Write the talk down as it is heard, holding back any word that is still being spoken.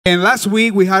And last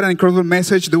week we had an incredible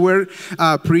message. They were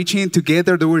preaching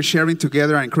together. They were sharing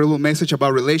together an incredible message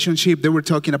about relationship. They were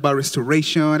talking about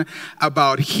restoration,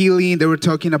 about healing. They were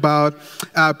talking about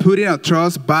putting our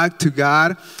trust back to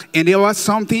God. And it was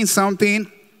something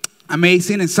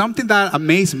amazing. And something that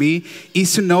amazed me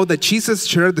is to know that Jesus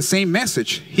shared the same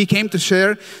message. He came to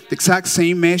share the exact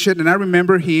same message. And I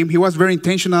remember him. He was very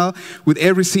intentional with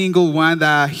every single one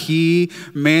that he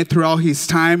met throughout his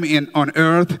time on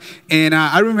earth. And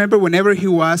I remember whenever he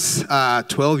was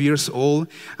 12 years old,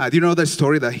 do you know the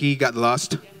story that he got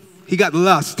lost? He got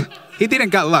lost. He didn't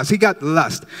get lost. He got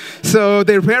lost. So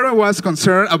their parent was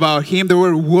concerned about him. They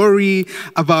were worried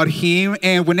about him.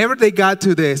 And whenever they got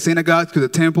to the synagogue, to the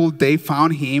temple, they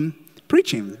found him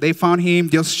preaching. They found him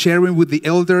just sharing with the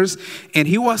elders. And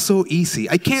he was so easy.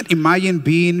 I can't imagine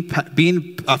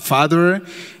being a father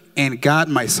and got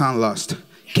my son lost.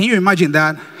 Can you imagine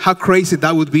that? How crazy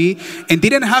that would be? And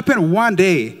didn't happen one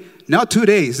day, not 2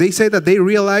 days. They said that they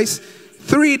realized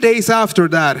 3 days after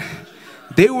that,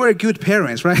 they were good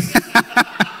parents, right?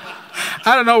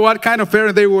 I don't know what kind of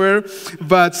parent they were,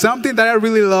 but something that I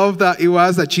really loved that it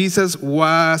was that Jesus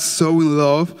was so in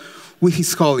love with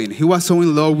his calling. He was so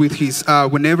in love with his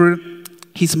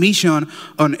his mission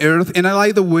on earth. And I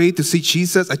like the way to see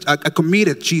Jesus, a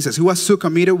committed Jesus. He was so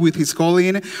committed with his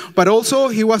calling, but also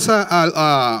he was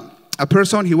a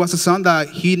person, he was a son that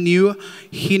he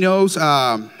knows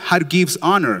how to give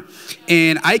honor.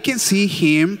 And I can see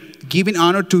him giving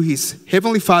honor to his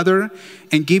heavenly Father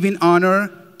and giving honor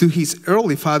to his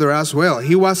earthly father as well.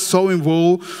 He was so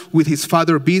involved with his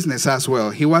father's business as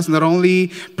well. He was not only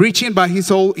preaching, but he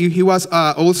was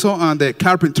also on the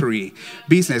carpentry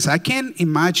business. I can't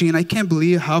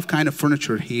believe how kind of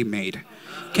furniture he made.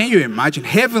 Can you imagine?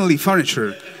 Heavenly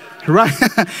furniture, right?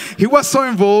 He was so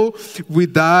involved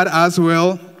with that as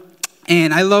well.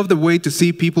 And I love the way to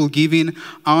see people giving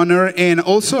honor. And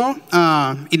also,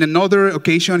 in another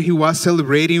occasion, he was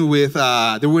celebrating with,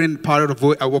 they were in part of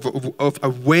a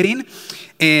wedding.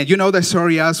 And you know the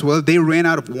story as well. They ran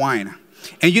out of wine.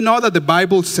 And you know that the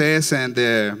Bible says in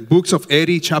the books of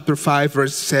Eddy, chapter 5,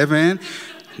 verse 7,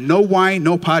 no wine,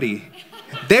 no party.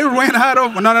 They ran out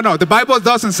of, no. The Bible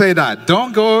doesn't say that.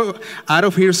 Don't go out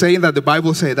of here saying that the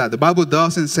Bible say that. The Bible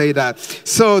doesn't say that.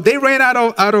 So they ran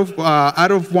out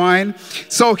of wine.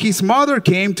 So his mother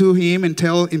came to him and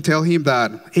tell him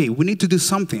that, hey, we need to do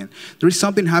something. There is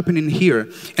something happening here.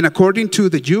 And according to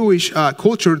the Jewish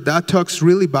culture, that talks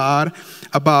really bad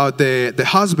about the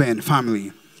husband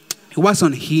family. It was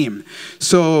on him.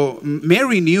 So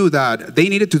Mary knew that they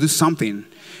needed to do something.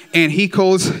 And he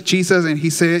calls Jesus and he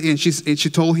said, and she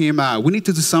told him, we need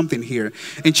to do something here.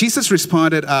 And Jesus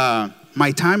responded,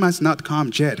 my time has not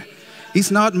come yet.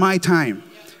 It's not my time.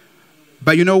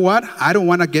 But you know what? I don't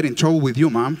want to get in trouble with you,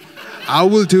 Mom. I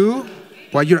will do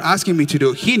what you're asking me to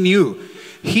do. He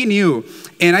knew.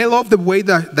 And I love the way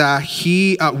that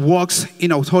he walks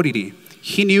in authority.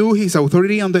 He knew his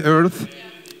authority on the earth.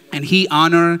 And he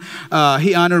honored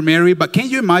Mary. But can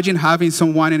you imagine having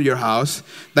someone in your house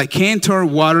that can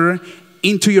turn water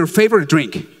into your favorite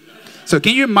drink? So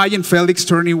can you imagine Felix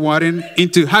turning water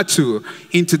into Hatsu,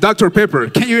 into Dr. Pepper?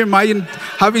 Can you imagine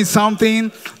having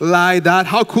something like that?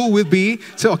 How cool would it be?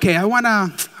 So, okay, I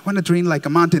wanna drink like a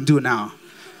Mountain Dew now.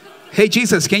 Hey,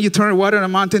 Jesus, can you turn water into a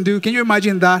Mountain Dew? Can you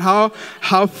imagine that?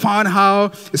 How fun,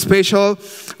 how special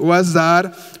was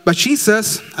that? But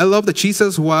Jesus, I love that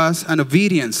Jesus was an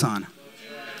obedient son.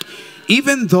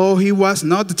 Even though he was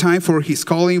not the time for his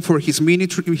calling, for his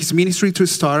ministry to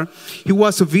start, he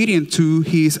was obedient to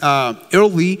his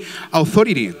early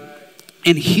authority.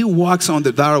 And he walks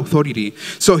under that authority.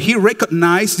 So he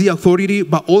recognized the authority,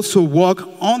 but also walked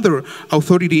under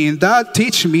authority. And that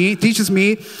teaches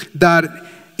me that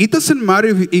it doesn't matter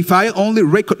if I only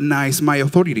recognize my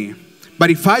authority. But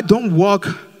if I don't walk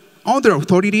under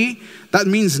authority, that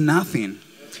means nothing.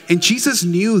 And Jesus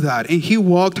knew that, and he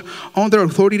walked under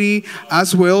authority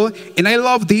as well. And I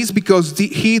love this because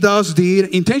he does this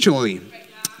intentionally.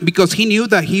 Because he knew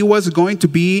that he was going to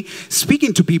be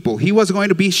speaking to people. He was going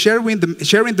to be sharing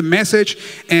the message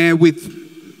with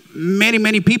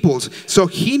many people. So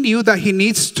he knew that he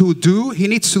needs to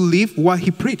live what he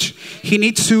preached. He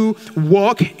needs to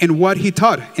walk in what he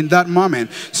taught in that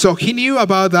moment. So he knew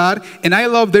about that. And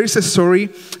there is a story,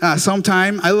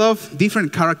 sometime, I love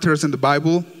different characters in the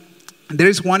Bible. There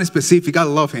is one specific, I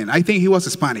love him. I think he was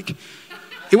Hispanic.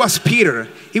 It was Peter.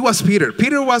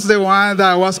 Peter was the one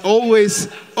that was always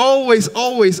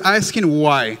asking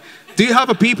why. Do you have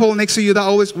a people next to you that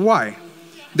always, why?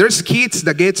 There's kids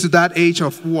that get to that age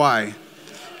of why.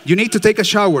 You need to take a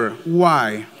shower.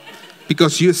 Why?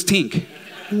 Because you stink.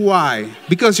 Why?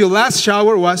 Because your last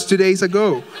shower was 2 days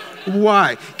ago.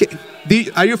 Why?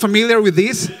 Are you familiar with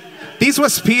this? This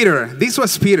was Peter. This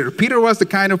was Peter. Peter was the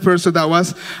kind of person that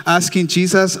was asking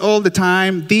Jesus all the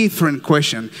time different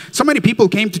questions. So many people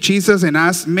came to Jesus and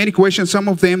asked many questions, some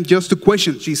of them just to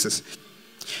question Jesus,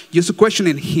 just to question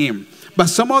him. But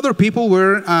some other people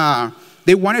were,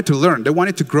 they wanted to learn, they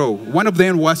wanted to grow. One of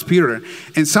them was Peter.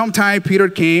 And sometime Peter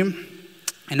came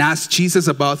and asked Jesus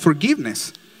about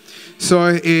forgiveness.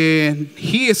 So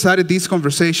he started this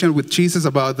conversation with Jesus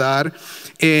about that.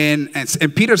 And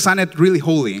Peter sounded really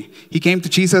holy. He came to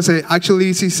Jesus.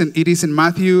 Actually, it is in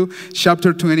Matthew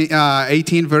chapter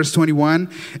 18, verse 21.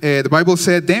 The Bible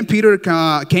said, then Peter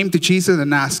came to Jesus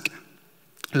and asked,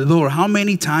 Lord, how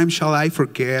many times shall I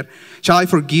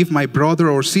forgive my brother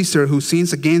or sister who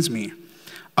sins against me?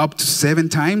 Up to 7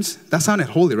 times? That sounded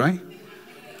holy, right?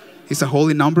 It's a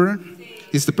holy number.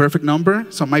 It's the perfect number.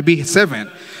 So it might be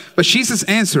 7. But Jesus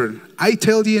answered, I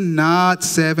tell you, not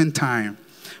 7 times,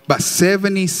 but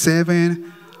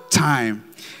 77 times.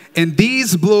 And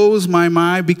this blows my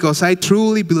mind because I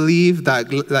truly believe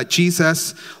that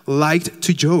Jesus liked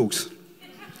to joke.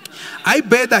 I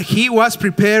bet that he was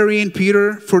preparing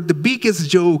Peter for the biggest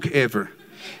joke ever.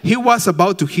 He was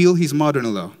about to heal his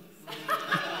mother-in-law.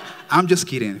 I'm just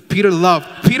kidding. Peter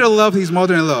loved his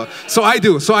mother-in-law. So I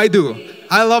do.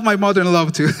 I love my mother-in-law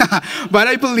too. But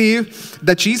I believe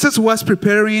that Jesus was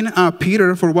preparing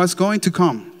Peter for what's going to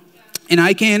come. And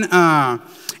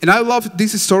I love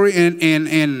this story,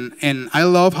 and I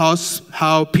love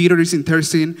how Peter is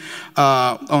interested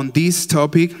on this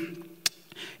topic.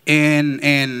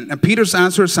 And Peter's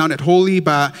answer sounded holy,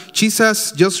 but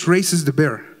Jesus just raises the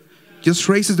bar.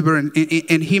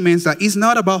 And he means that it's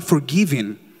not about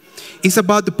forgiving. It's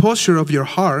about the posture of your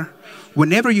heart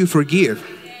whenever you forgive.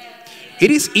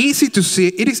 It is easy to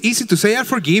say, I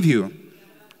forgive you,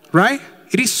 right?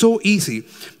 It is so easy.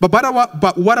 But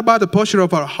what about the posture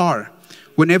of our heart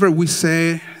whenever we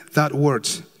say that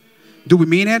words? Do we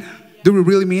mean it? Do we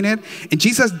really mean it? And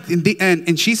Jesus,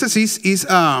 Jesus is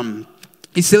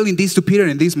telling this to Peter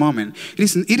in this moment.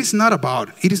 It is not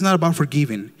about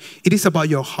forgiving. It is about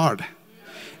your heart.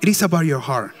 It is about your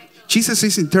heart. Jesus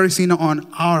is interested on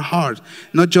our heart,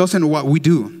 not just in what we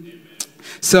do.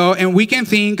 So, and we can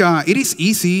think it is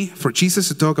easy for Jesus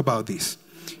to talk about this.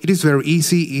 It is very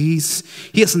easy.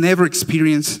 He has never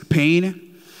experienced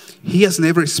pain. He has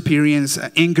never experienced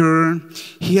anger.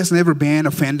 He has never been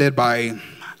offended by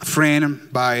a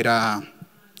friend, by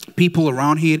people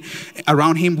around him.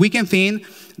 We can think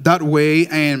that way.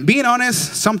 And being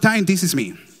honest, sometimes this is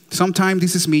me. Sometimes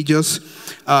this is me just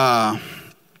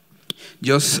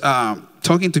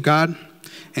talking to God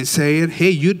and saying, hey,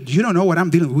 you don't know what I'm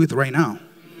dealing with right now.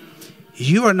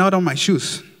 You are not on my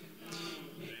shoes.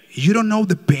 You don't know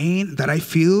the pain that I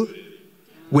feel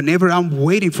whenever I'm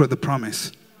waiting for the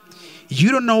promise.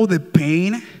 You don't know the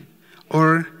pain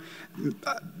or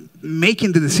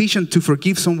making the decision to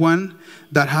forgive someone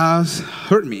that has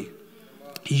hurt me.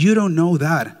 You don't know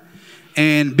that.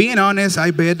 And being honest,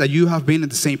 I bet that you have been in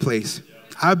the same place.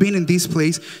 I've been in this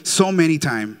place so many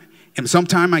times. And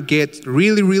sometimes I get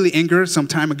really, really angry.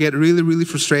 Sometimes I get really, really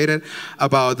frustrated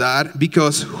about that.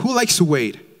 Because who likes to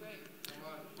wait?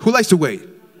 Who likes to wait?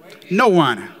 No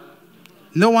one.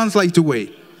 No one's like to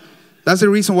wait. That's the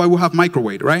reason why we have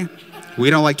microwave, right? We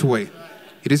don't like to wait.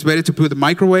 It is better to put the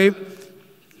microwave,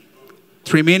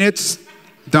 3 minutes,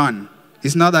 done.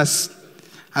 It's not as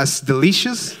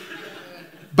delicious,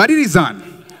 but it is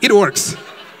done. It works.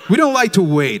 We don't like to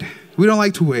wait. We don't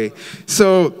like to wait.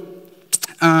 So,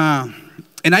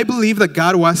 and I believe that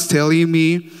God was telling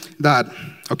me that,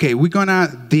 okay, we're going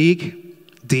to dig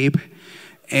deep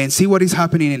and see what is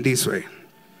happening in this way.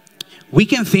 We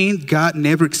can think God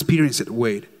never experienced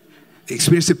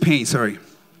pain, sorry.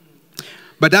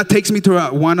 But that takes me to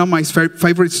one of my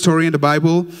favorite stories in the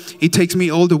Bible. It takes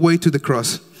me all the way to the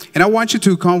cross. And I want you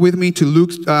to come with me to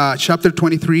Luke chapter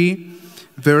 23,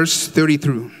 verse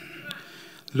 32.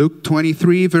 Luke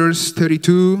 23, verse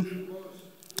 32.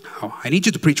 Oh, I need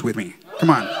you to preach with me.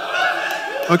 Come on.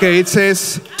 Okay, it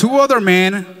says, 2 other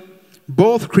men,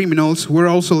 both criminals, were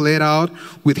also led out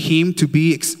with him to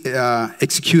be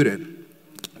executed.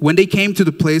 When they came to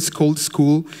the place called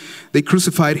Skull, they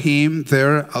crucified him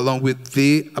there along with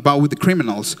the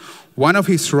criminals, one on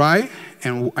his right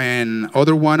and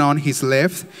other one on his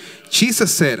left.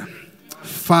 Jesus said,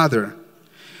 Father,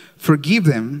 forgive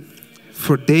them,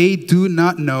 for they do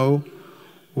not know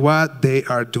what they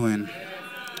are doing.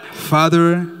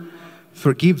 Father,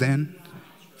 forgive them,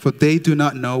 for they do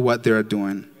not know what they are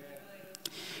doing.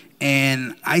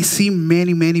 And I see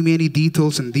many, many, many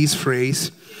details in this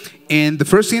phrase. And the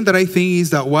first thing that I think is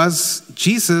that was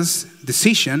Jesus'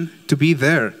 decision to be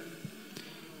there.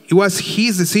 It was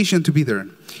his decision to be there.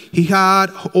 He had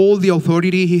all the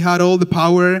authority, he had all the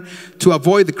power to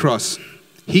avoid the cross.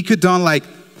 He could done like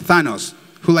Thanos,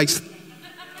 who likes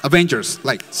Avengers,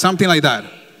 like something like that.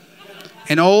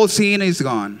 And all sin is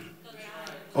gone.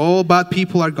 All bad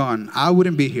people are gone. I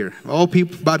wouldn't be here. All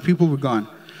bad people were gone.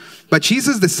 But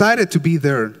Jesus decided to be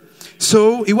there.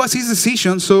 So it was his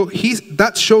decision. So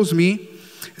that shows me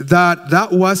that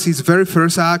was his very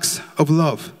first act of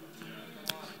love.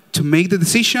 To make the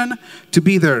decision to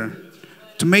be there.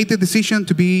 To make the decision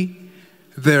to be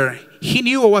there. He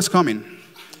knew what was coming.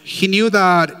 He knew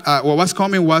that what was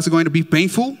coming was going to be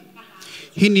painful.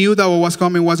 He knew that what was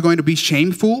coming was going to be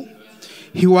shameful.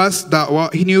 He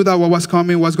knew that what was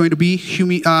coming was going to be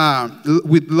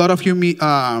with a lot of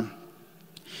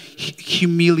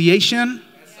humiliation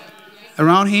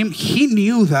around him. He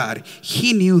knew that.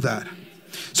 He knew that.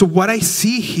 So what I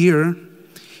see here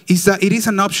is that it is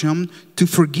an option to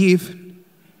forgive.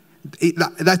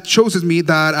 That shows me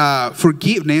that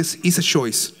forgiveness is a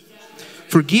choice.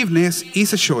 Forgiveness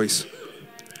is a choice.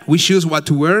 We choose what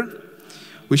to wear.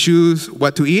 We choose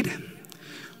what to eat.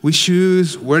 We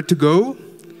choose where to go.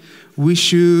 We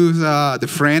choose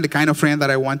the kind of friend that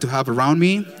I want to have around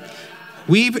me.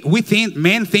 We think,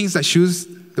 men thinks that choose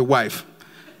the wife.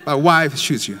 But wife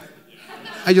choose you.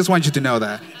 I just want you to know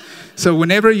that. So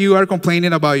whenever you are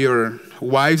complaining about your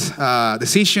wife's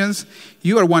decisions,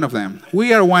 you are one of them.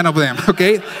 We are one of them,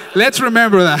 okay? Let's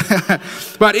remember that.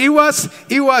 But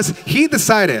he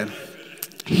decided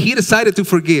to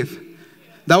forgive.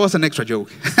 That was an extra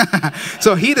joke.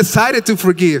 So he decided to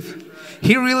forgive.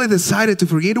 He really decided to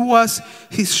forgive. It was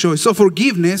his choice. So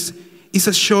forgiveness is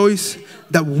a choice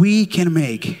that we can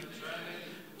make.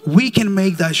 We can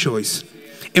make that choice.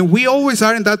 And we always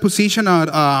are in that position of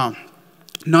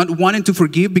not wanting to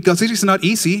forgive because it is not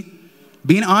easy.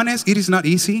 Being honest, it is not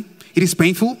easy. It is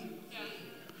painful.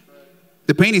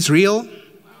 The pain is real.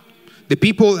 The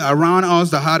people around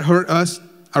us that had hurt us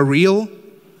are real.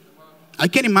 I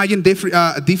can imagine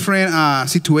different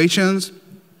situations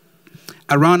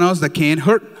around us that can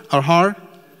hurt our heart.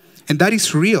 And that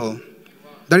is real.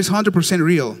 That is 100%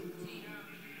 real.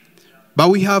 But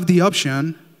we have the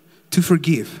option to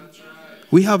forgive.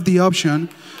 We have the option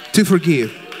to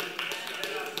forgive.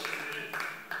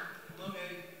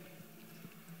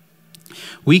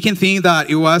 We can think that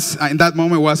it was, in that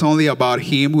moment was only about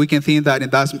him. We can think that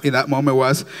in that moment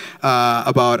was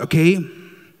about, okay,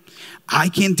 I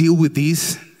can deal with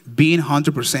this being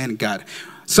 100% God.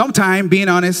 Sometime, being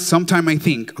honest, sometime I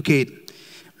think, okay,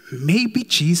 maybe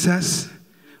Jesus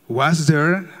was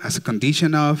there as a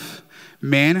condition of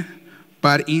man,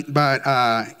 but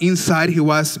inside he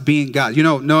was being God. You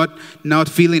know, not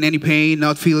feeling any pain,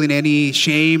 not feeling any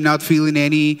shame, not feeling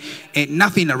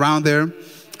nothing around there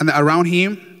and around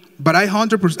him. But I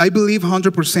believe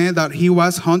 100% that he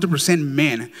was 100%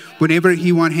 man whenever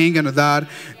he went hanging on that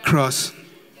cross.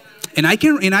 And I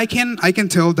can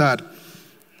tell that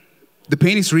the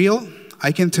pain is real.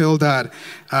 I can tell that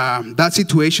that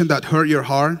situation that hurt your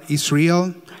heart is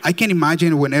real. I can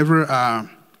imagine whenever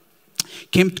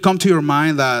come to your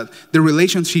mind that the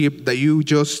relationship that you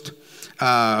just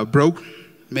broke,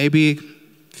 maybe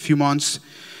a few months,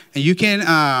 and you can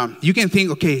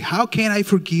think, okay, how can I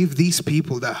forgive these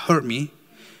people that hurt me?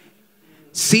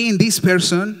 Seeing this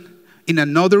person in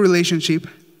another relationship,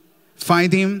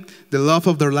 finding the love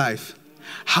of their life.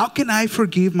 How can I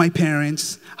forgive my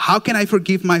parents? How can I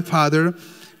forgive my father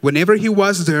whenever he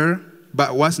was there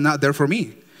but was not there for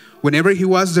me? Whenever he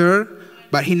was there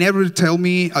but he never told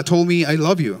me I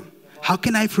love you. How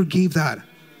can I forgive that?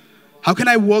 How can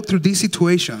I walk through this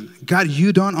situation? God,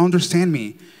 you don't understand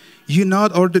me. You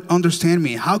not understand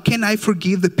me. How can I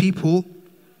forgive the people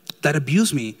that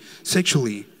abuse me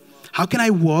sexually? How can I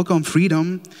walk on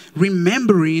freedom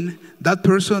remembering that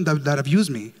person that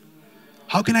abused me?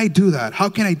 How can I do that? How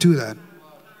can I do that?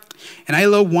 And I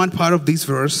love one part of this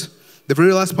verse. The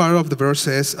very last part of the verse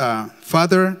says,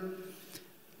 Father,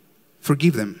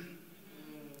 forgive them.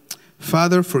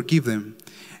 Father, forgive them.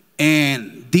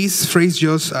 And this phrase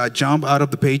just jumped out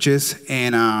of the pages.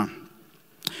 And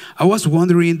I was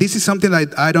wondering, this is something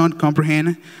that I don't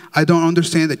comprehend. I don't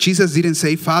understand that Jesus didn't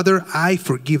say, Father, I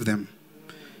forgive them.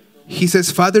 He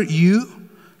says, Father, you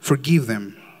forgive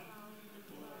them.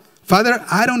 Father,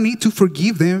 I don't need to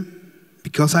forgive them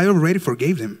because I already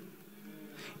forgave them.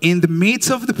 In the midst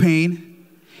of the pain,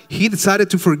 he decided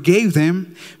to forgive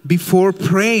them before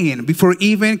praying, before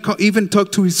even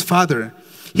talk to his father.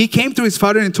 He came to his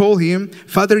father and told him,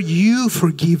 Father, you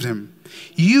forgive them.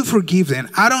 You forgive them.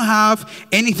 I don't have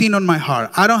anything on my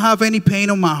heart. I don't have any pain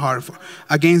on my heart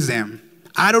against them.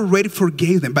 I already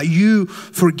forgave them, but you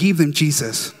forgive them,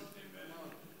 Jesus.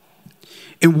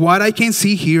 And what I can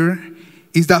see here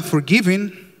is that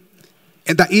forgiving,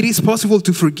 and that it is possible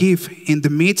to forgive in the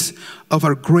midst of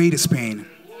our greatest pain.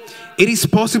 It is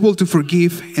possible to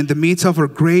forgive in the midst of our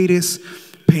greatest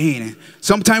pain.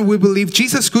 Sometimes we believe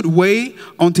Jesus could wait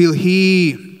until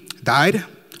he died,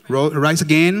 rise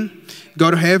again,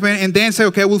 go to heaven, and then say,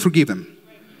 okay, I will forgive them.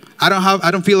 I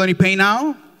don't feel any pain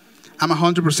now. I'm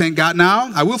 100% God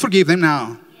now. I will forgive them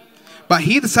now. But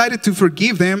he decided to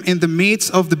forgive them in the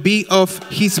midst of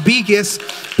his biggest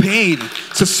pain.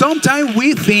 So sometimes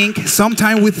we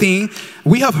think,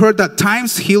 we have heard that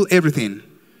times heal everything.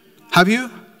 Have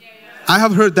you? I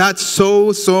have heard that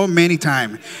so many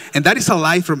times. And that is a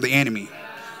lie from the enemy.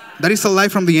 That is a lie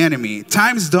from the enemy.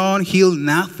 Times don't heal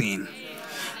nothing.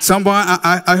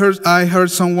 I heard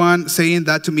someone saying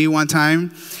that to me one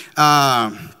time.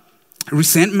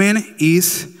 Resentment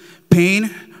is pain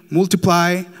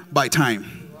multiplied by time.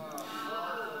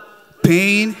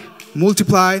 Pain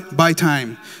multiplied by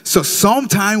time. So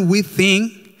sometimes we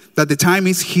think that the time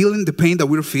is healing the pain that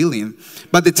we're feeling,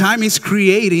 but the time is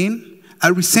creating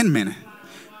a resentment.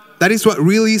 That is what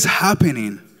really is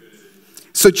happening.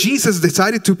 So Jesus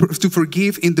decided to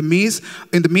forgive in the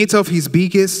midst of his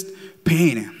biggest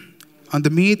pain. On the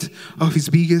midst of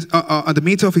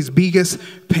his biggest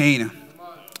pain.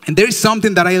 And there is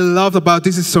something that I love about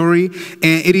this story,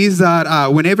 and it is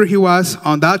that whenever he was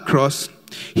on that cross,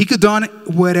 he could have done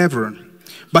whatever,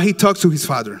 but he talks to his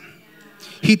Father.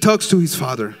 He talks to his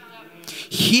Father.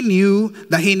 He knew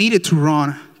that he needed to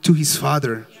run to his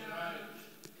Father.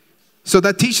 So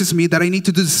that teaches me that I need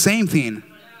to do the same thing.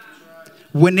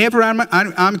 Whenever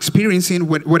I'm experiencing,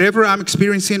 whatever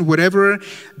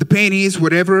the pain is,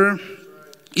 whatever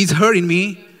is hurting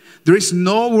me, there is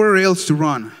nowhere else to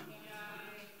run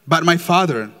but my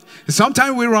Father.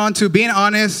 Sometimes we run to, being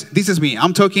honest, this is me.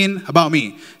 I'm talking about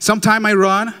me. Sometimes I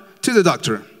run to the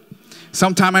doctor.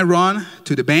 Sometimes I run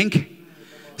to the bank.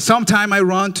 Sometimes I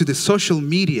run to the social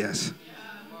medias.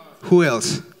 Who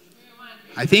else?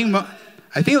 I think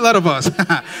a lot of us.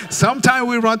 Sometimes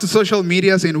we run to social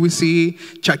medias and we see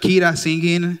Shakira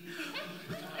singing.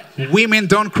 Women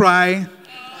don't cry.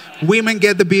 Women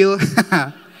get the bill.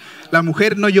 La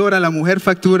mujer no llora, la mujer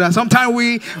factura. Sometimes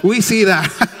we see that.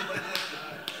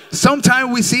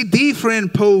 Sometimes we see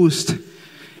different posts.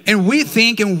 And we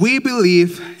think and we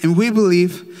believe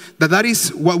that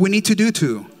is what we need to do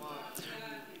too.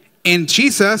 And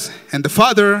Jesus and the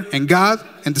Father and God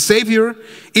and the Savior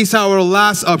is our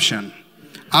last option.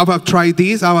 I have tried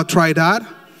this, I have tried that.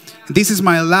 This is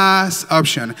my last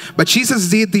option. But Jesus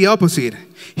did the opposite.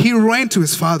 He ran to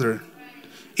his Father.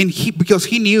 And because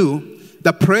he knew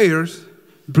that prayers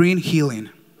bring healing.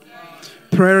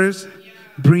 Prayers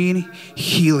bring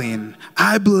healing.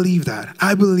 I believe that.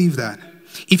 I believe that.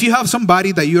 If you have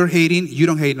somebody that you're hating, you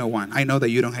don't hate no one. I know that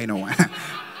you don't hate no one.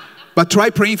 But try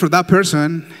praying for that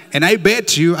person, and I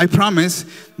bet you, I promise,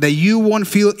 that you won't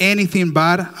feel anything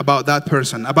bad about that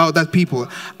person, about that people.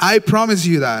 I promise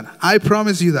you that. I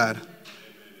promise you that.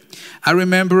 I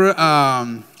remember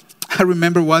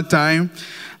one time,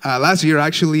 last year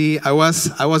actually, I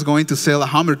was going to sell a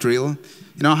hammer drill.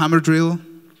 You know, hammer drill?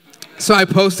 So I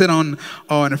posted on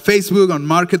Facebook, on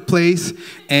Marketplace,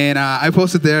 and I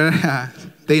posted there.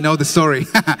 They know the story.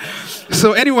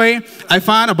 So anyway, I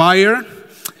found a buyer.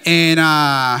 And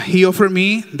he offered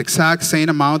me the exact same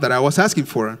amount that I was asking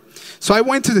for. So I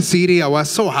went to the city. I was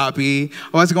so happy.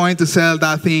 I was going to sell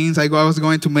that things. I was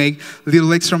going to make a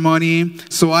little extra money.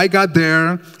 So I got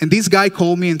there, and this guy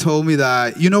called me and told me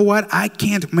that, you know what, I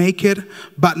can't make it,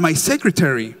 but my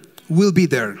secretary will be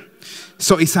there.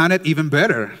 So it sounded even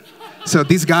better. So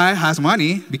this guy has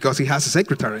money because he has a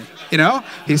secretary. You know,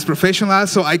 he's professional.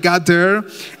 So I got there,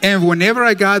 and whenever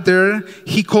I got there,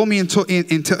 he called me and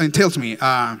tells me,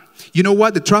 you know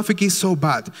what, the traffic is so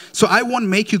bad. So I won't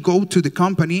make you go to the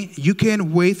company. You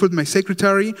can wait for my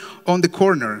secretary on the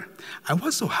corner. I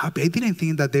was so happy. I didn't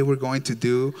think that they were going to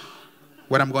do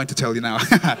what I'm going to tell you now.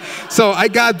 So I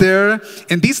got there,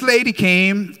 and this lady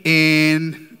came,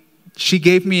 and she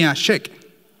gave me a check.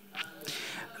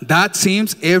 That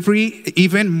seems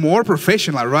even more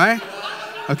professional, right?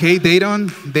 Okay, they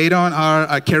don't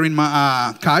are carrying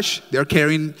my cash. They're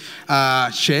carrying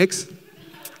checks.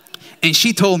 And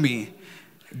she told me,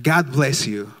 "God bless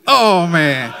you." Oh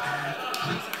man,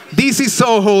 this is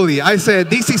so holy. I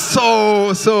said, "This is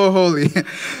so holy."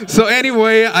 So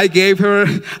anyway, I gave her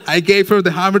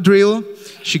the hammer drill.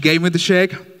 She gave me the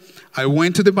check. I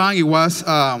went to the bank. It was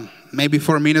maybe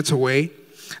 4 minutes away.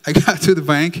 I got to the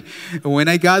bank. And when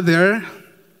I got there,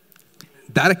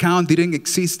 that account didn't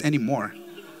exist anymore.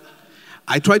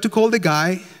 I tried to call the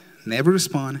guy, never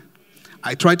respond.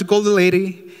 I tried to call the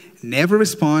lady, never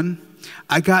respond.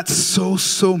 I got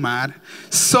so mad,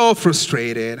 so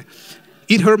frustrated.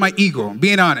 It hurt my ego,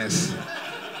 being honest.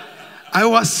 I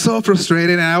was so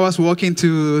frustrated, and I was walking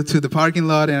to the parking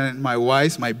lot, and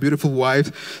my beautiful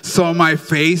wife, saw my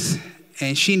face,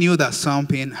 and she knew that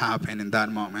something happened in that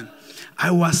moment.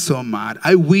 I was so mad.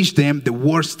 I wished them the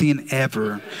worst thing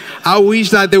ever. I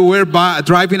wish that they were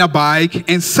driving a bike,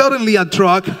 and suddenly a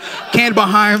truck came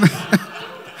behind.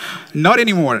 Not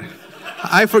anymore.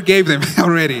 I forgave them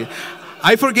already.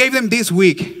 I forgave them this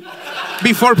week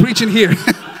before preaching here.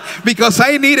 Because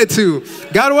I needed to.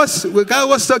 God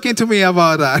was talking to me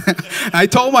about that. I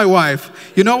told my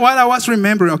wife, you know what? I was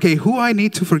remembering, okay, who I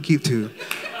need to forgive to.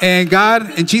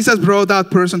 And Jesus brought that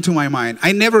person to my mind.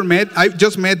 I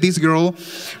just met this girl,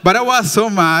 but I was so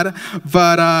mad.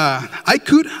 But I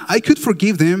could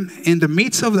forgive them in the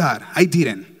midst of that. I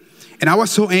didn't. And I was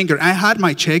so angry. I had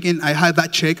my check, and I had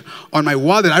that check on my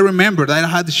wallet. I remember that I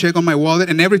had the check on my wallet,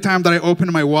 and every time that I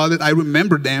opened my wallet, I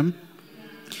remembered them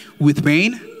with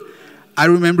pain. I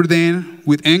remember them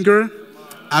with anger.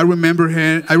 I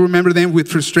remember them with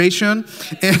frustration.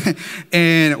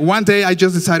 And one day I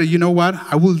just decided, you know what?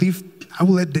 I will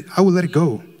let it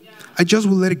go. I just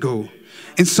will let it go.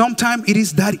 And sometimes it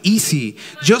is that easy.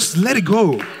 Just let it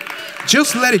go.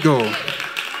 Just let it go.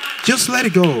 Just let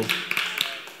it go.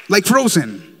 Like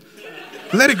Frozen.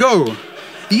 Let it go.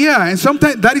 Yeah, and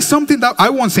sometimes that is something that I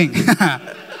won't sing.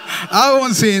 I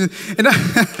won't sing. And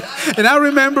I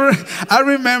remember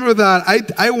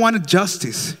that I wanted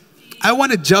justice. I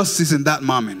wanted justice in that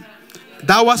moment.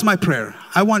 That was my prayer.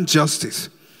 I want justice.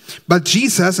 But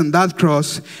Jesus on that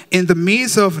cross, in the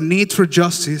midst of need for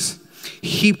justice,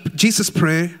 Jesus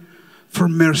prayed for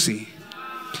mercy.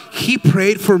 He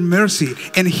prayed for mercy.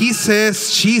 And he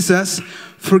says, Jesus,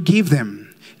 forgive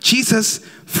them. Jesus,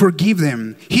 forgive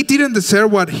them. He didn't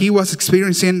deserve what he was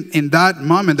experiencing in that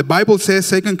moment. The Bible says,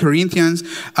 2 Corinthians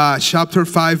chapter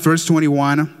 5, verse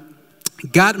 21,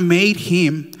 God made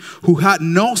him who had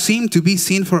no sin to be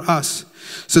sin for us,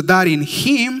 so that in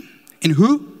him, in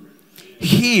who?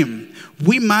 Him,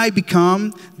 we might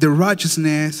become the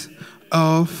righteousness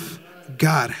of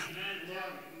God.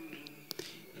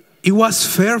 It was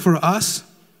fair for us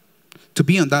to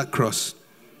be on that cross.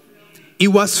 It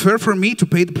was fair for me to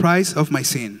pay the price of my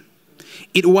sin.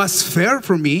 It was fair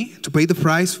for me to pay the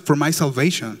price for my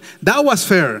salvation. That was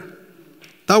fair.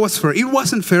 That was fair. It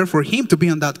wasn't fair for him to be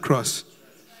on that cross.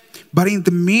 But in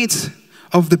the midst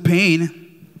of the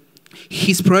pain,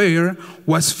 his prayer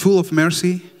was full of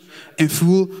mercy and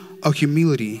full of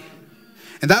humility.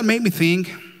 And that made me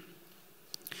think,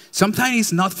 sometimes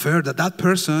it's not fair that that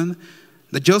person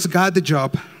that just got the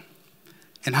job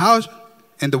and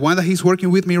the one that he's working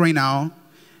with me right now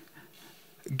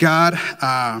got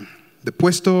the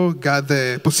puesto, got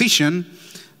the position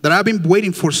that I've been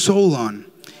waiting for so long.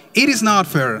 It is not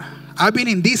fair. I've been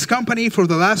in this company for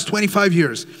the last 25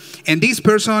 years. And this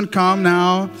person come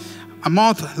now, a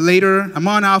month later, a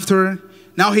month after,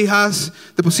 now he has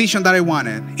the position that I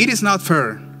wanted. It is not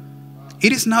fair.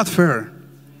 It is not fair.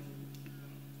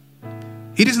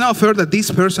 It is not fair that this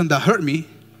person that hurt me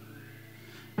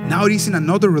now is in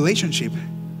another relationship.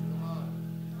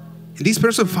 And this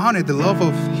person found the love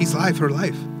of his life, her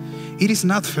life. It is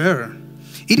not fair.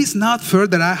 It is not fair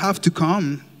that I have to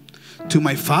come to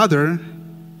my father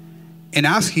and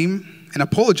ask him and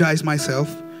apologize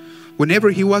myself whenever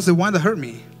he was the one that hurt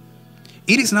me.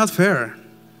 It is not fair.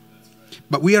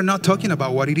 But we are not talking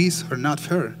about what it is or not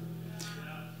fair.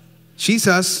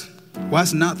 Jesus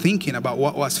was not thinking about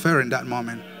what was fair in that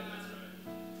moment.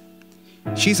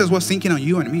 Jesus was thinking on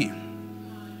you and me.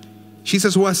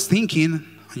 Jesus was thinking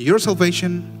on your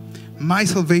salvation, my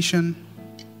salvation.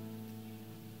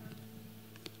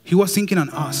 He was thinking on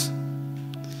us.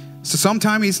 So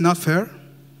sometimes it's not fair.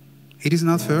 It is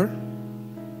not fair.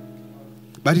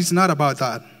 But it's not about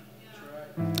that.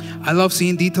 I love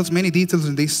seeing details, many details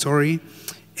in this story.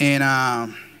 And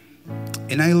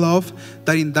I love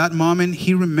that in that moment,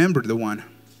 he remembered the one.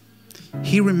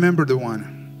 He remembered the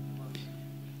one.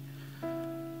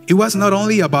 It was not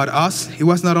only about us. It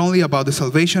was not only about the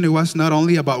salvation. It was not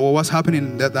only about what was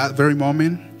happening at that very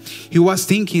moment. He was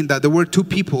thinking that there were two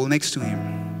people next to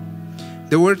him.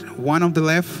 There were one on the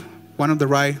left, one on the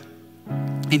right.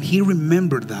 And he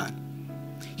remembered that.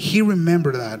 He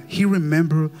remembered that. He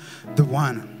remembered the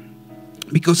one.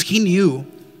 Because he knew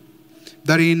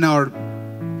that in our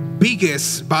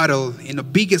biggest battle, in the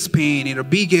biggest pain, in the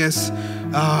biggest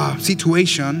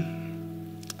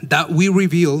situation, that we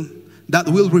reveal that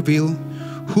will reveal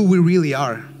who we really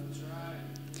are.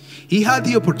 He had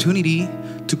the opportunity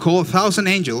to call 1,000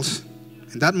 angels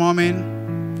in that moment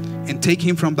and take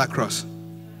him from that cross.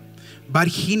 But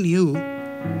he knew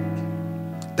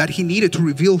that he needed to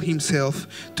reveal himself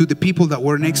to the people that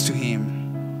were next to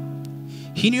him.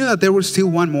 He knew that there was still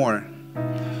one more.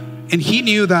 And he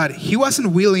knew that he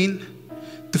wasn't willing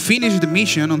to finish the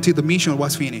mission until the mission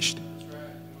was finished.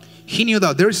 He knew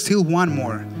that there's still one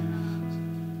more.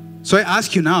 So I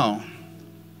ask you now,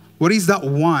 what is that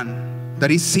one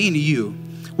that is seeing you?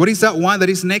 What is that one that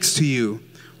is next to you?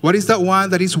 What is that one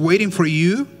that is waiting for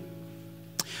you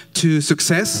to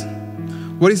success?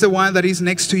 What is the one that is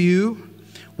next to you,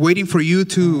 waiting for you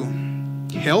to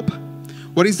help?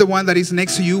 What is the one that is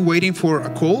next to you, waiting for a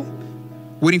call,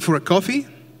 waiting for a coffee,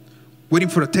 waiting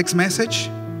for a text message,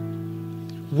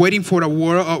 waiting for a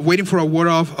word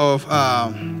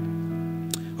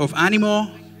of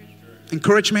animal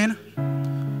encouragement?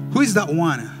 Who is that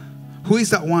one? Who is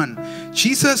that one?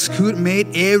 Jesus could make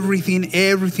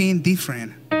everything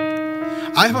different.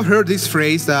 I have heard this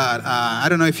phrase that I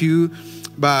don't know if you,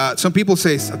 but some people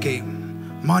say, okay,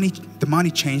 the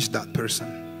money changed that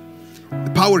person.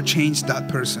 The power changed that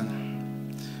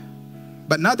person.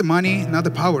 But not the money, not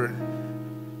the power.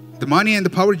 The money and the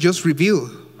power just reveal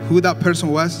who that person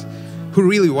was, who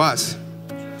really was.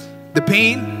 The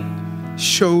pain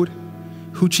showed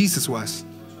who Jesus was.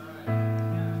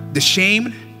 The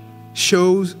shame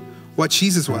shows what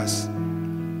Jesus was.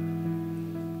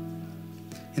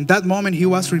 In that moment, he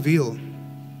was revealed.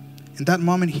 In that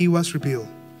moment, he was revealed.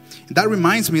 And that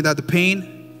reminds me that the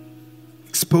pain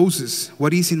exposes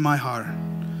what is in my heart.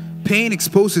 Pain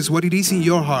exposes what it is in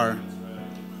your heart.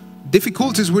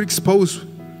 Difficulties will expose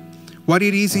what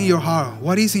it is in your heart.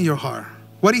 What is in your heart?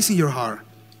 What is in your heart?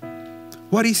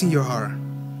 What is in your heart?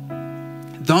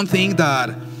 Don't think that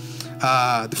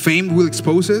the fame will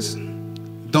expose us.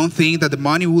 Don't think that the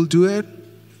money will do it.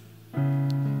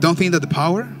 Don't think that the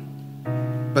power,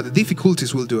 but the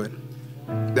difficulties will do it.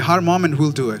 The hard moment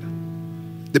will do it.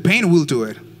 The pain will do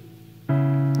it.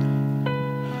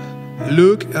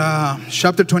 Luke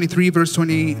chapter 23 verse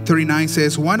 39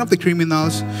 says, one of the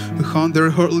criminals who hung there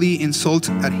hurriedly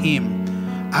insulted at him,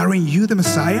 aren't you the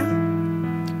Messiah?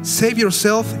 Save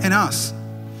yourself and us.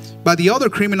 But the other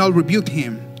criminal rebuked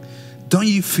him. Don't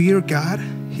you fear God?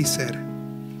 He said,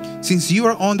 since you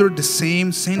are under the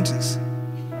same sentence.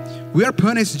 We are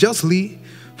punished justly,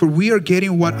 for we are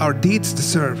getting what our deeds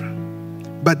deserve.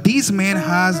 But this man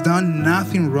has done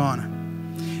nothing wrong.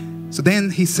 So then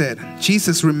he said,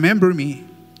 Jesus, remember me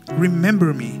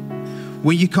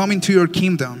when you come into your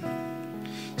kingdom.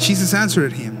 Jesus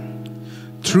answered him,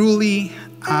 truly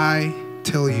I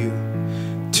tell you,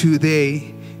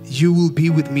 today you will be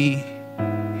with me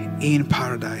in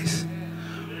paradise.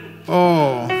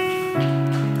 Oh,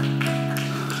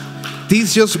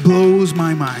 this just blows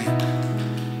my mind.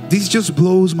 This just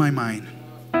blows my mind.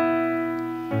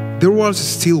 There was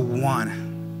still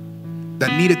one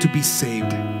that needed to be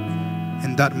saved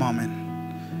in that moment.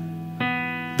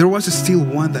 There was still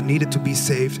one that needed to be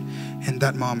saved in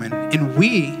that moment. And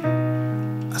we,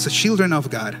 as a children of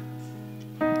God,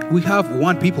 we have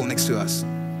one people next to us.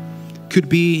 Could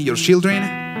be your children,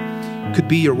 could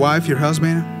be your wife, your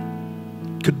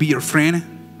husband, could be your friend,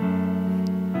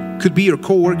 could be your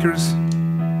co-workers,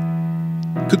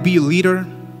 could be your leader,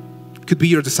 could be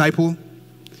your disciple.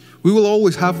 We will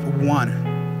always have one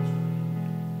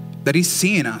that is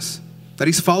seeing us, that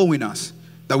is following us,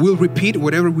 that will repeat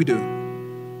whatever we do,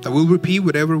 that will repeat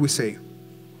whatever we say.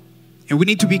 And we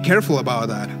need to be careful about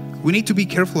that. We need to be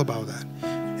careful about that.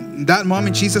 In that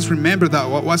moment, Jesus remembered that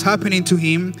what was happening to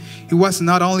him, it was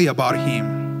not only about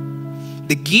him.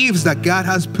 The gifts that God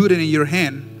has put in your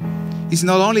hand is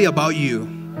not only about you,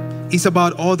 it's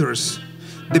about others.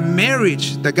 The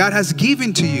marriage that God has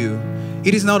given to you,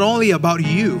 it is not only about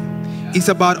you, it's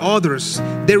about others.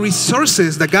 The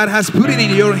resources that God has put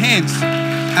in your hands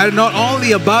are not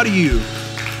only about you,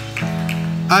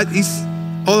 it's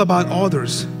all about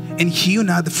others. And you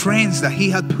now, the friends that He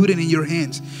had put in your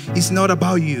hands, it's not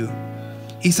about you,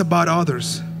 it's about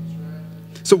others.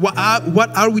 So what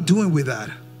are we doing with that?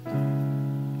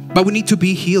 But we need to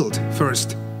be healed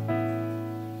first.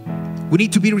 We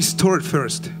need to be restored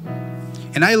first.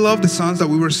 And I love the songs that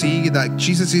we were singing, that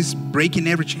Jesus is breaking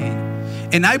every chain.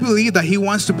 And I believe that He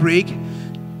wants to break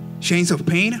chains of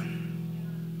pain,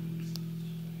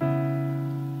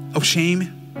 of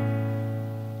shame.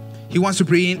 He wants to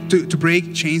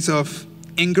break chains of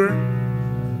anger.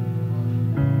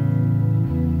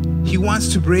 He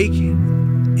wants to break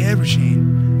every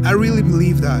chain. I really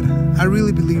believe that. I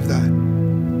really believe that.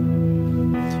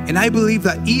 And I believe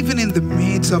that even in the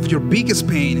midst of your biggest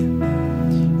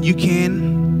pain, you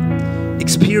can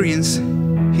experience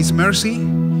His mercy,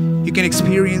 you can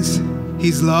experience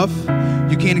His love,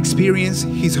 you can experience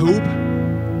His hope,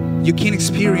 you can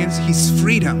experience His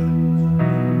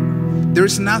freedom.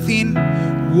 There's nothing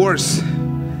worse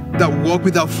than walk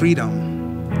without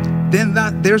freedom. Then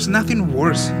there's nothing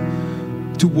worse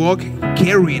to walk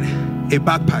carrying a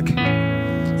backpack.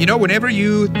 You know, whenever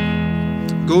you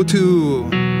go to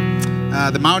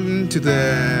the mountain, to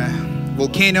the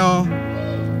volcano,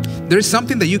 there's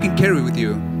something that you can carry with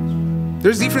you.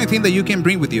 There's different things that you can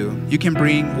bring with you. You can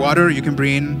bring water, you can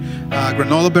bring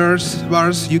granola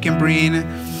bars, you can bring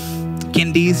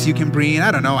candies, you can bring, I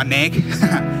don't know, an egg.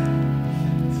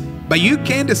 But you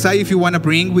can decide if you want to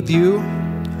bring with you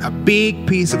a big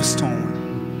piece of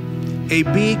stone, a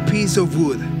big piece of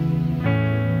wood.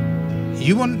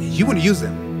 You won't use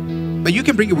them, but you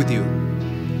can bring it with you.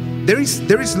 There is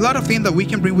a lot of things that we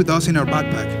can bring with us in our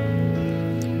backpack.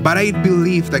 But I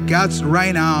believe that God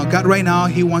right now,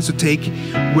 He wants to take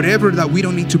whatever that we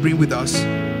don't need to bring with us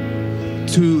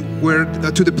to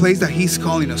the place that He's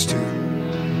calling us to.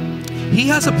 He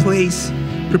has a place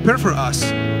prepared for us,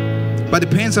 but it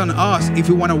depends on us if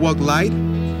we want to walk light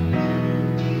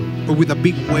or with a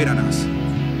big weight on us.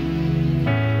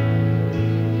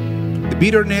 The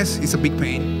bitterness is a big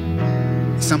pain.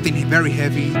 It's something very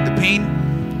heavy. The pain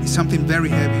is something very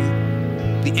heavy.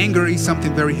 The anger is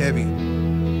something very heavy.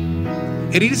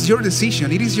 It is your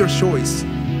decision. It is your choice.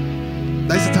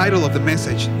 That's the title of the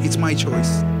message. It's my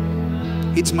choice.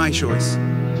 It's my choice.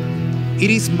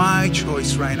 It is my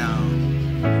choice right now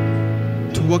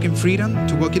to walk in freedom,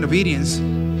 to walk in obedience,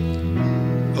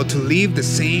 or to live the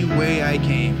same way I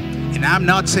came. And I'm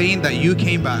not saying that you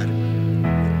came bad.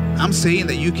 I'm saying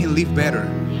that you can live better.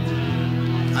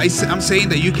 I'm saying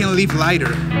that you can live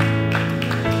lighter.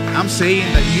 I'm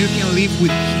saying that you can live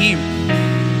with Him.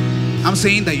 I'm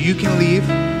saying that you can live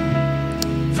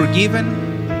forgiven.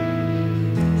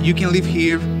 You can live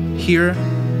here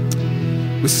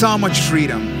with so much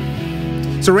freedom.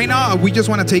 So right now, we just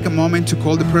want to take a moment to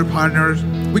call the prayer partners.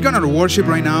 We're going to worship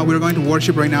right now. We're going to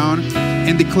worship right now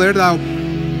and declare that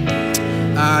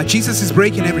Jesus is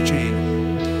breaking every chain.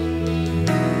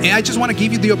 And I just want to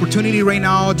give you the opportunity right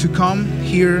now to come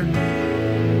here.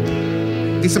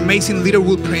 This amazing leader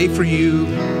will pray for you.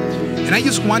 And I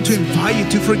just want to invite you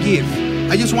to forgive.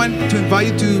 I just want to invite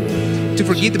you to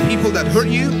forgive the people that hurt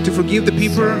you, to forgive the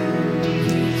people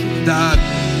that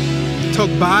talk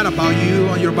bad about you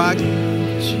on your back,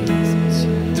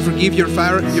 to forgive your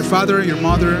father, your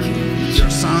mother, your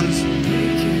sons,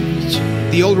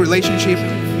 the old relationship.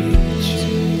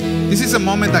 This is a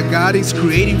moment that God is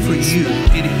creating for you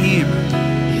and Him.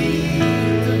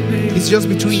 It's just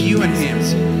between you and Him.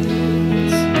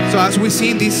 So as we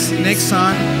sing this next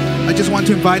song, I just want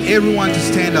to invite everyone to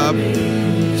stand up.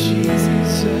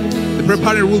 The prayer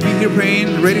partner will be here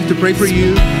praying, ready to pray for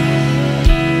you.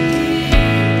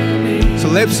 So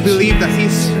let's believe that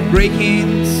He's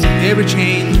breaking every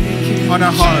chain on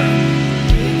our heart.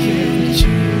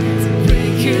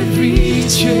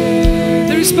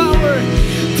 There is power.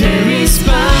 There is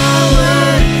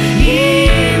power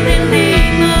in the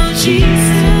name of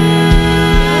Jesus.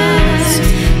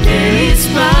 There is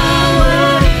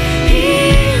power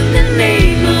in the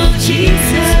name of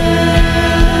Jesus.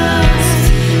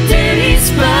 There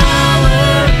is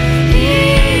power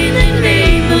in the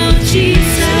name of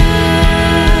Jesus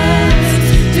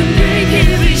to break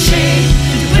every chain,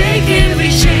 to break every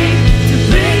chain, to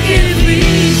break every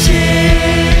chain.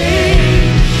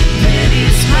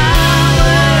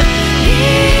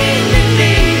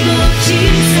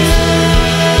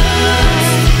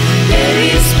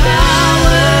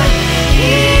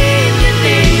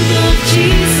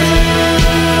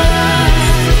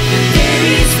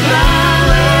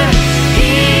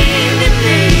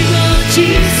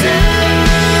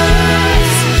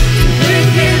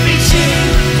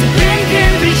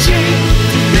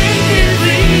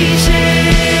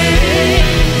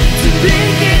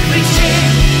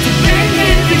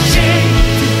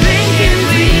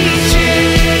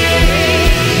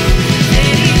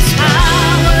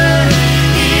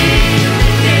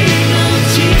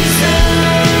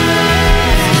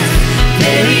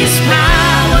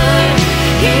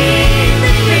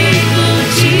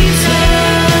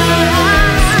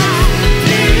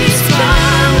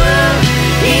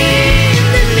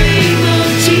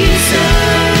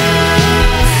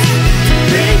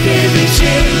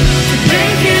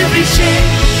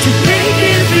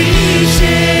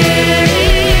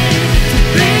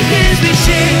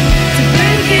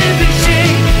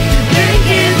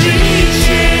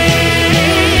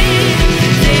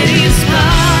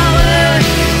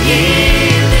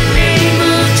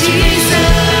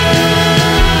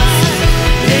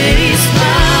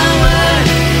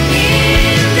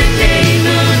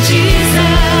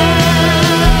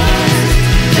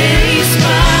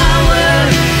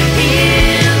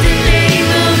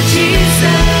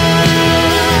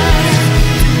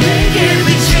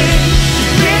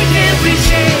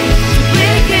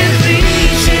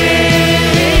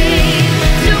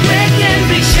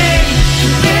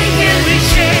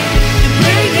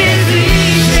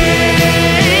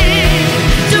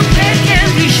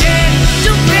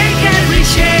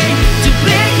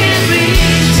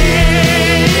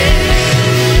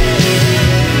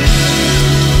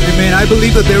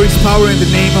 believe that there is power in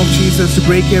the name of Jesus to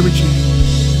break every chain.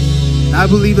 And I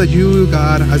believe that you,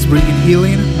 God, are bringing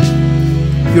healing.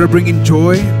 You're bringing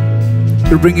joy.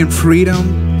 You're bringing freedom.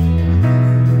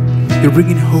 You're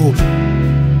bringing hope.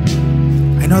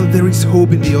 I know that there is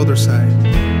hope in the other side.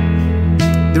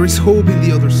 There is hope in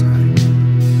the other side.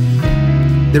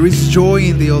 There is joy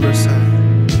in the other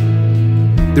side.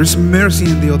 There's mercy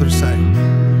in the other side.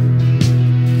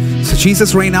 So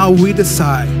Jesus, right now we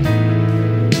decide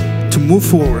to move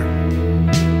forward,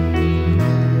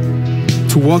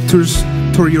 to walk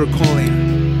toward your calling,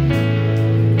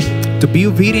 to be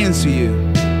obedient to you.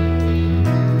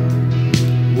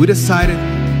 We decide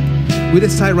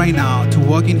right now to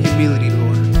walk in humility,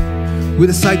 Lord. We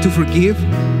decide to forgive.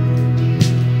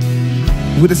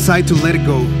 We decide to let it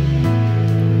go.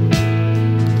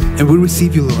 And we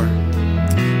receive you, Lord.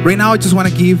 Right now, I just want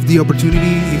to give the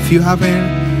opportunity, if you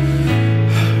haven't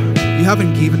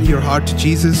given your heart to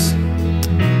Jesus,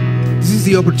 this is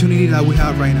the opportunity that we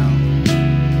have right now.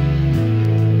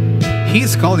 He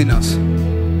is calling us.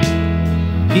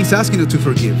 He's asking us to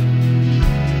forgive.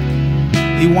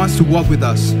 He wants to walk with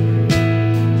us.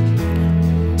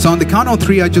 So on the count of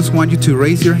 3, I just want you to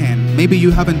raise your hand. Maybe you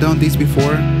haven't done this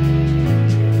before.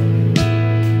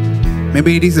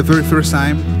 Maybe it is the very first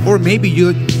time. Or maybe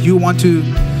you want to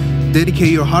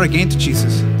dedicate your heart again to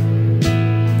Jesus.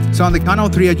 So on the count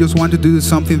of 3, I just want to do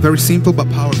something very simple but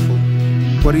powerful.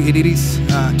 What it is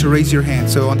to raise your hand.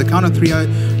 So on the count of 3, I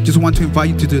just want to invite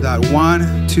you to do that.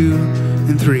 1, 2,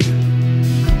 and 3.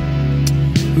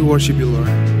 We worship you, Lord.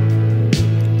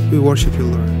 We worship you,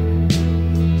 Lord.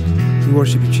 We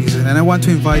worship you, Jesus. And I want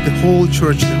to invite the whole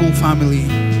church, the whole family,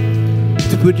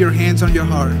 to put your hands on your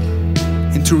heart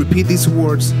and to repeat these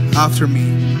words after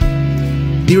me.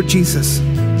 Dear Jesus,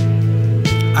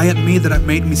 I admit that I've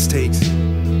made mistakes.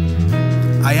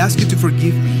 I ask you to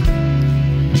forgive me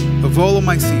of all of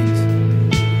my sins.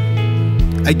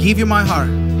 I give you my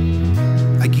heart.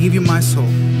 I give you my soul.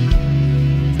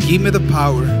 Give me the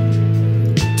power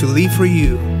to live for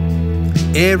you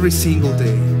every single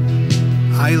day.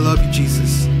 I love you,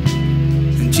 Jesus.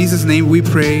 In Jesus' name we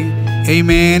pray.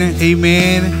 Amen,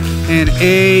 amen, and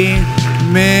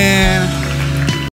amen.